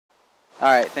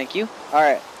Alright, thank you.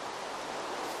 Alright.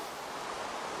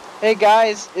 Hey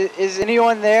guys, is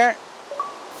anyone there?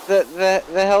 The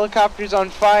helicopter's on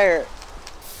fire.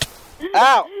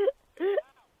 Ow!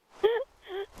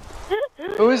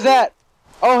 Who is that?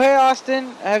 Oh, hey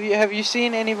Austin. Have you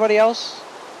seen anybody else?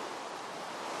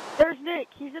 There's Nick.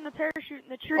 He's in the parachute in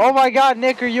the tree. Oh my God,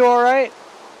 Nick, are you alright?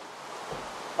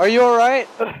 Are you alright?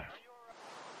 Is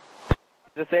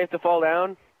it safe to fall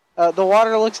down? The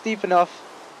water looks deep enough.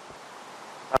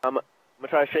 I'm gonna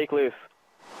try to shake loose.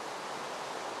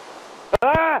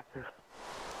 Ah!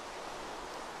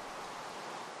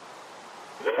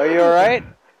 Are you alright?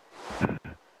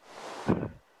 I'm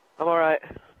alright.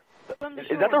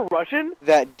 Is that the Russian?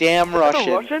 That damn Russian.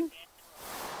 The Russian?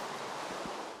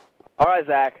 Alright,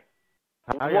 Zach.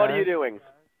 Hi, what guys. are you doing?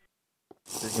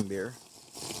 Drinking beer.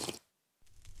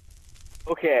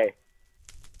 Okay.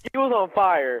 He was on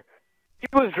fire. He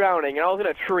was drowning, and I was in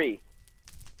a tree.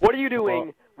 What are you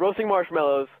doing roasting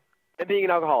marshmallows and being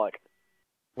an alcoholic?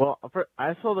 Well,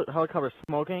 I saw the helicopter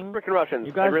smoking. Frickin' Russians.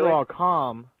 You guys really? were all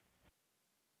calm.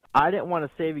 I didn't want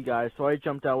to save you guys, so I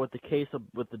jumped out with the case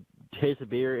of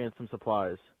beer and some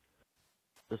supplies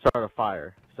to start a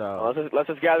fire. So let's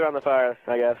just gather on the fire,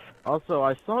 I guess. Also,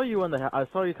 I saw you coming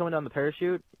down the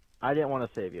parachute. I didn't want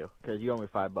to save you because you owe me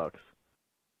 $5.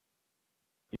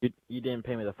 You didn't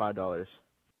pay me the $5.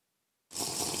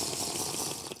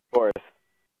 Of course.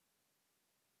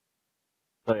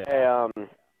 So yeah.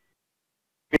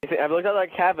 Hey, have you looked at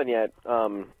that cabin yet,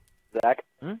 Zach?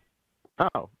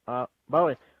 Oh, by the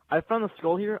way, I found the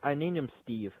skull here. I named him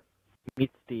Steve.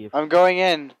 Meet Steve. I'm going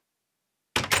in.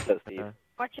 That's Steve.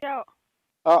 Watch out.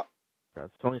 Oh.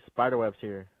 God, so many spider webs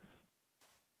here.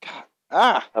 God.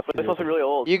 Ah! This supposed to be really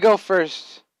old. You go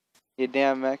first. You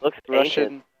damn mech. Looks Russian.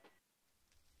 ancient.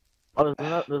 Oh,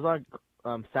 there's like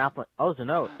sapling. Oh, there's a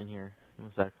note in here.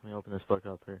 One sec. Let me open this book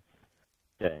up here.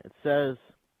 Okay, it says,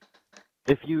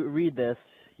 if you read this,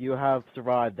 you have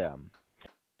survived them.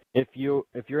 If you're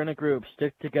in a group,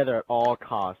 stick together at all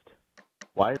cost.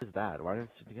 Why is that? Why do they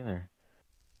stick together?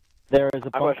 There is a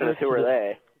My question is, who are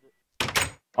they?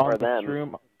 on Or the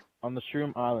them?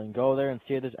 Shroom Island. Go there and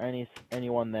see if there's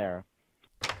anyone there,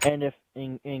 and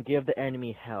give the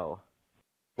enemy hell.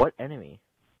 What enemy?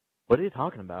 What are you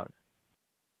talking about?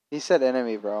 He said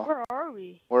enemy, bro. Where are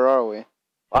we? Where are we?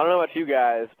 I don't know about you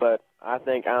guys, but I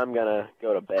think I'm gonna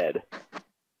go to bed.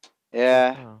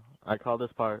 Yeah. Oh, I call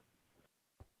this part.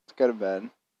 Let's go to bed.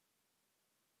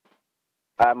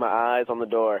 I have my eyes on the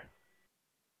door.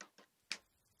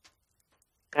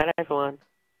 Night, everyone.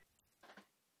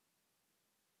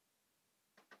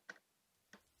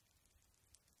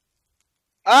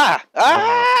 Ah!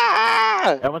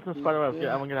 Ah! I want some spider webs.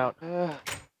 Yeah, I want to get out.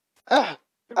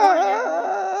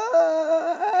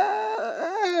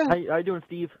 How you doing,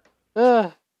 Steve?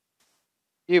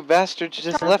 You bastards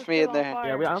just left me in there.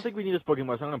 Yeah, I don't think we need this book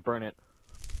anymore, so I'm gonna burn it.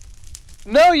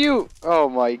 No, you! Oh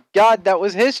my God, that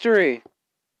was history.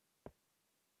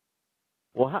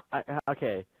 Well,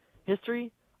 okay,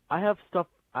 history. I have stuff.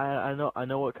 I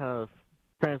know what kind of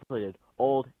translated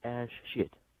old ash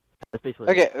shit. That's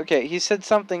basically it. Okay. He said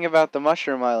something about the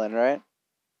Mushroom Island, right?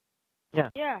 Yeah.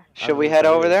 Yeah. Should we head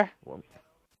over there? Well,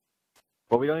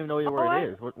 we don't even know where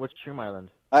it is. What's Shroom Island?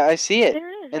 I see it There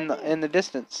it is, in the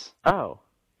distance. Oh,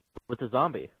 with the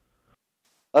zombie.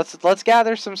 Let's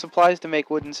gather some supplies to make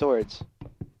wooden swords.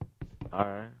 All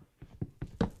right.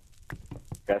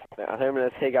 Guys, I think I'm gonna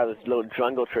take out this little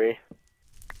jungle tree.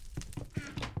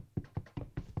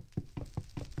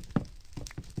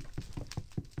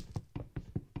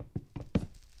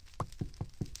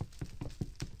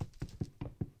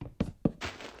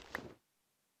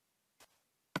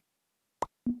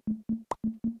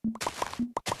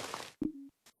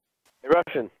 Hey,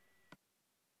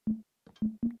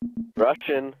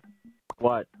 Russian.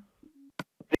 What?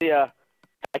 I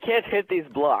can't hit these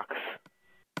blocks.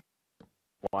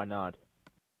 Why not?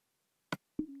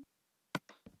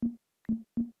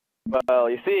 Well,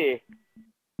 you see,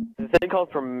 there's a thing called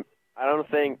I don't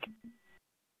think...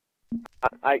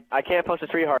 I can't punch the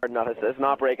tree hard enough. It's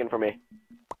not breaking for me.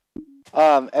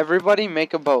 Everybody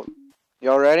make a boat.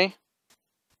 Y'all ready?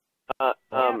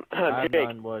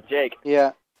 Jake.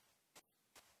 Yeah.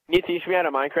 Can you teach me how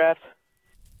to Minecraft?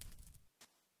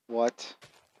 What?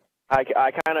 I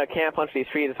kind of can't punch these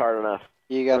trees hard enough.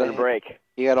 You gotta break.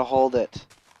 You gotta hold it.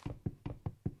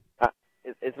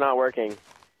 It's not working.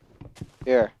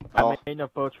 Here. I made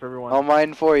enough boats for everyone. I'll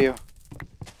mine for you.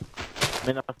 I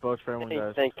made enough boats for everyone,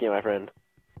 guys. Thank you, my friend.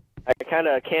 I kind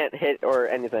of can't hit or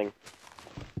anything.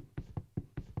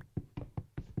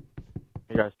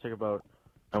 Hey guys, take a boat.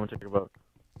 I want to take a boat.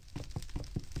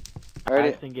 I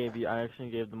actually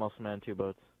gave the muscle man 2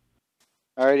 boats.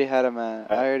 I already had a man.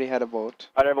 I already had a boat.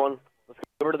 Alright, everyone. Let's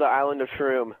go over to the island of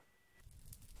Shroom.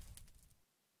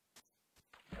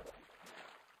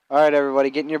 Alright, everybody,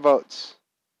 get in your boats.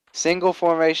 Single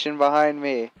formation behind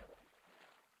me.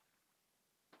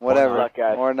 Whatever. Good luck,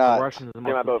 guys. Or The not. Russians Do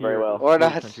my boat very well. Or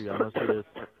not. Country, let's do this.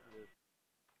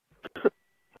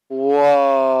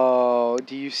 Whoa.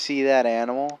 Do you see that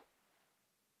animal?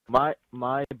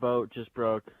 My boat just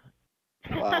broke.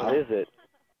 What Wow. is it?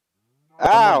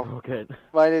 Ow! Broke it.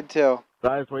 Mine did too.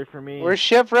 Guys, wait for me. We're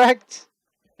shipwrecked.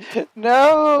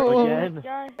 No! Again?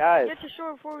 Guys, Get to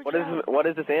shore before we what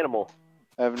is this animal?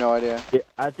 I have no idea. Yeah,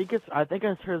 I think I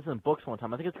heard this in books one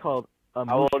time. I think it's called a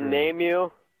I will moocher. name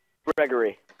you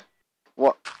Gregory.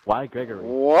 What? Why Gregory?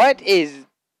 What is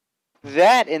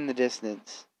that in the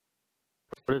distance?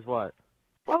 What is what?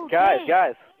 Oh, Guys, dang.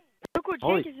 guys. Look what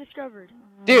Holy- Jake has discovered.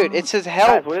 Dude, it says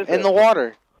help what is in it? the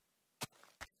water.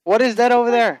 What is that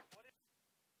over there?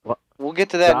 What? We'll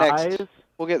get to that Guys, next.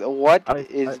 We'll get. What I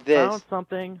is this? found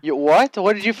something. You what?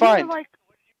 What did you These are find? like,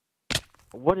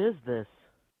 What is this?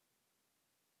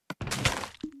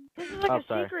 this is like Oh, a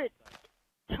sorry. secret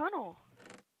tunnel.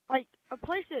 Like, a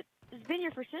place that has been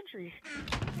here for centuries.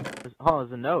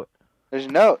 There's a note. There's a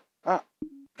note. Ah,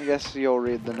 I guess you'll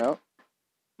read the note.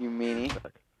 You meanie.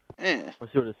 Eh.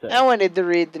 Let's see what it says. I wanted to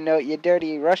read the note, you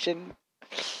dirty Russian.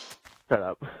 Shut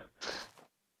up.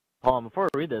 Hold on, before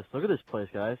I read this, look at this place,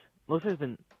 guys. Looks like it's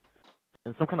been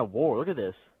in some kind of war. Look at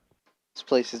this. This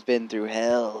place has been through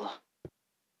hell.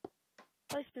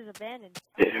 Place is abandoned.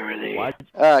 Literally. Why?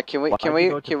 Can Why'd we you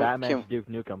go to Batman's Duke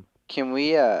Nukem? can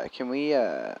we read Yeah, it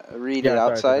sorry,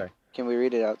 outside? sorry. Can we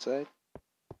read it outside?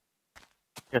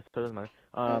 Yes, so doesn't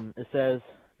matter. It says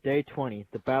day 20.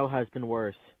 The battle has been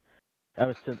worse.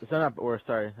 It's not worse.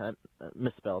 Sorry, I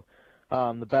misspelled.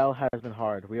 The battle has been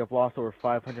hard. We have lost over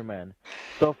 500 men.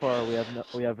 So far, we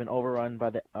have been overrun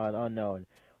by the unknown.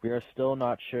 We are still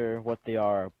not sure what they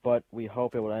are, but we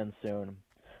hope it will end soon.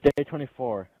 Day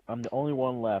 24. I'm the only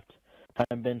one left.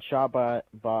 I've been shot by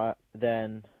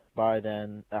then.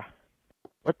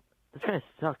 What? This guy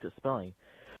sucks at spelling.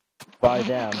 By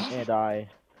them, and I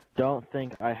don't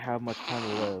think I have much time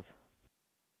to live.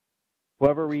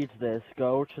 Whoever reads this,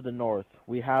 go to the north.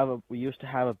 We used to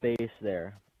have a base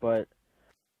there, but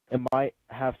it might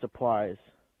have supplies.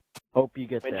 Hope you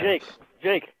get Wait, there.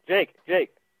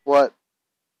 Jake. What?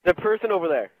 The person over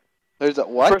there. There's a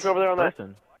what? Person over there on that.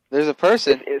 Person. There's a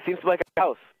person. It seems like a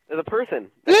house. There's a person.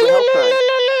 That's a help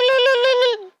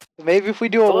sign. Maybe if we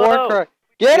do a Hello? war cry.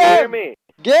 Get Can you hear him! me?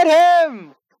 Get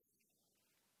him!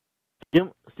 Get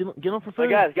him for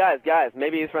Hey, food. guys.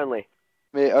 Maybe he's friendly.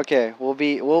 Okay,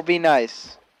 we'll be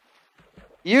nice.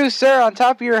 You, sir, on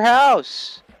top of your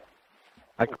house.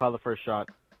 I call the first shot.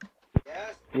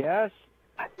 Yes?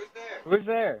 Who's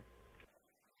there?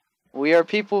 We are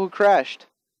people who crashed.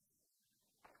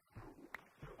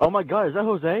 Oh my God, is that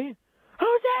Jose?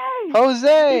 Jose!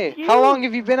 Jose, It's you. how long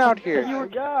have you been out here? Oh my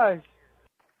gosh.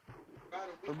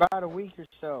 For about a week or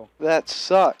so. That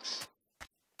sucks.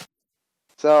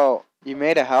 So, you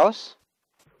made a house?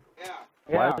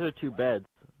 Why Yeah. is there 2 beds?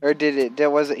 Or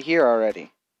was it here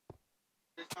already?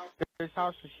 This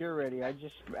house is here already. I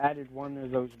just added one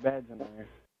of those beds in there.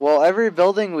 Well, every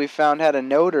building we found had a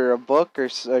note or a book or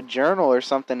a journal or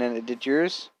something in it. Did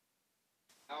yours?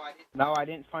 No, I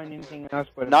didn't find anything else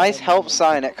but a Nice bed. help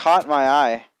sign. It caught my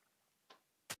eye.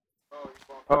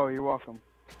 Oh, you're welcome.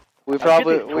 We get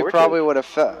probably these we torches. probably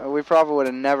would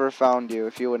have never found you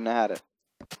if you wouldn't have had it.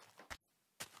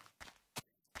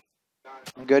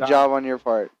 Good job on your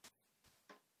part.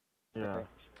 Yeah.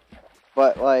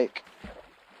 But like,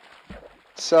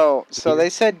 so they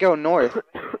said go north.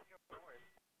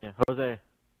 Yeah, Jose.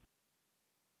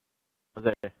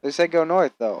 Jose. They said go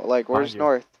north though. Like, where's Behind you.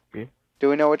 north? Okay. Do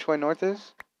we know which way north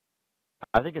is?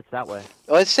 I think it's that way.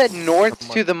 Well, it said north to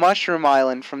Somewhere. the Mushroom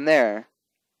Island from there.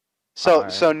 So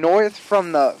Alright. so north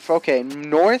from the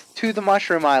north to the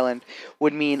Mushroom Island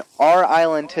would mean our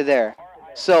island to there.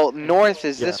 So north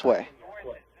is this Yeah. way.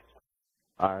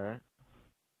 Alright.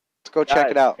 Let's go check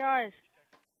Guys. it out. Guys,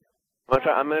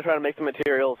 I'm gonna try to make some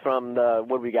materials from the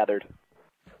wood we gathered.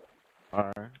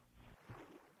 Alright.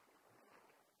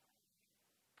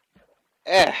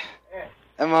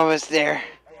 I'm almost there.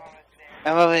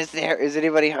 I'm almost there. Is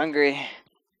anybody hungry?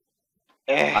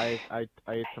 I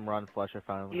ate some rotten flesh I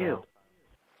found in the ground.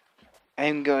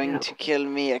 I'm going to kill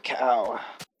me a cow.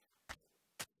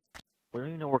 We don't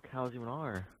even know where cows even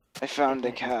are. I found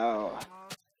a cow.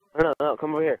 No,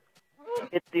 come over here.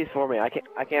 Hit these for me. I can't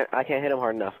hit them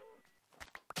hard enough.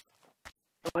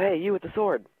 Oh, hey, you with the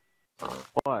sword.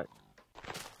 What?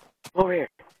 Come over here.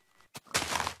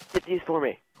 Get these for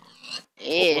me.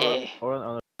 Eh.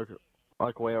 Or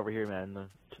like way over here, man.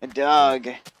 A dog.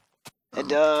 A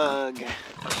dog.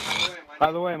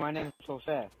 By the way, my name is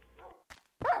Jose.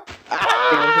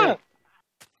 Ah!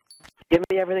 Give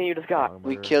me everything you just got.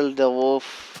 We killed the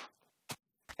wolf. Keep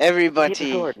the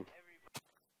Everybody. sword.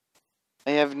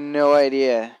 I have no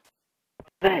idea.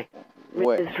 Hey, give me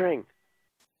What? the string.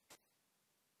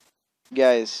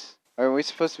 Guys, are we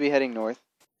supposed to be heading north?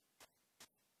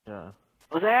 Yeah.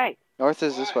 Jose, North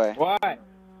is this way. What? give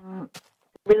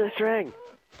me the string.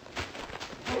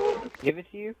 Give it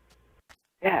to you?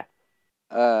 Yeah.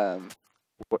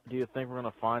 What, do you think we're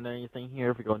gonna find anything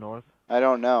here if we go north? I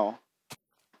don't know.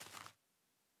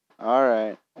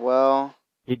 Alright, well,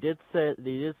 He did say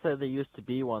there used to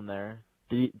be one there.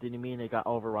 Did he mean it got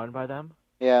overrun by them?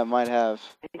 yeah, it might have.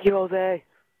 Thank you, Jose.